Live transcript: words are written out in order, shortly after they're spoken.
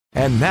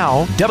And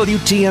now,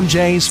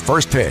 WTMJ's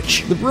First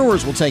Pitch. The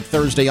Brewers will take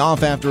Thursday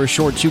off after a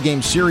short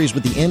 2-game series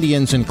with the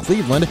Indians in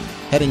Cleveland.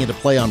 Heading into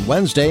play on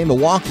Wednesday,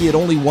 Milwaukee had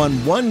only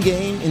won 1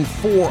 game in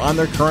 4 on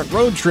their current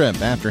road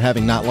trip after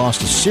having not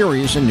lost a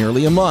series in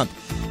nearly a month.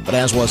 But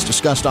as was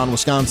discussed on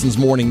Wisconsin's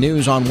Morning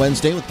News on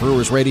Wednesday with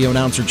Brewers radio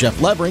announcer Jeff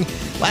Levering,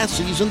 last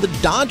season the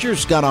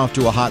Dodgers got off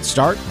to a hot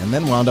start and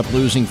then wound up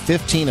losing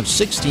 15 of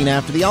 16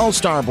 after the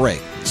All-Star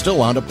break. Still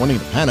wound up winning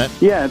the pennant.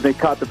 Yeah, they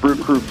caught the Brew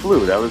Crew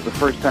flu. That was the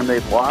first time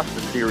they've lost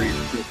a series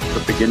since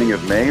the beginning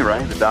of May,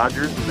 right? The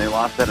Dodgers, and they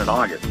lost that in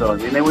August. So, I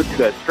mean, they went through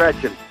that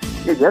stretch, and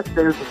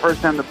yesterday was the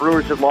first time the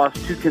Brewers had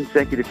lost 2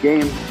 consecutive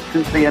games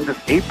since the end of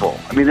April.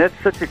 I mean, that's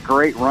such a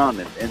great run,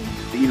 and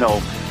you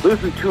know,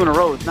 losing 2 in a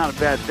row is not a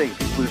bad thing.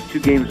 People lose 2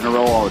 games in a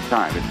row all the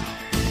time.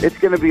 It's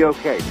going to be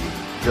okay.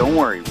 Don't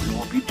worry, we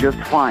will be just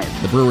fine.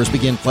 The Brewers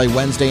begin play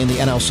Wednesday in the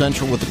NL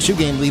Central with a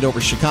 2-game lead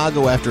over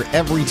Chicago after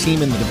every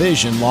team in the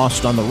division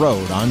lost on the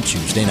road on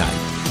Tuesday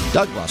night.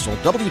 Doug Russell,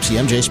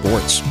 WTMJ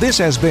Sports. This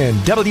has been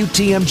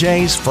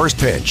WTMJ's First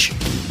Pitch.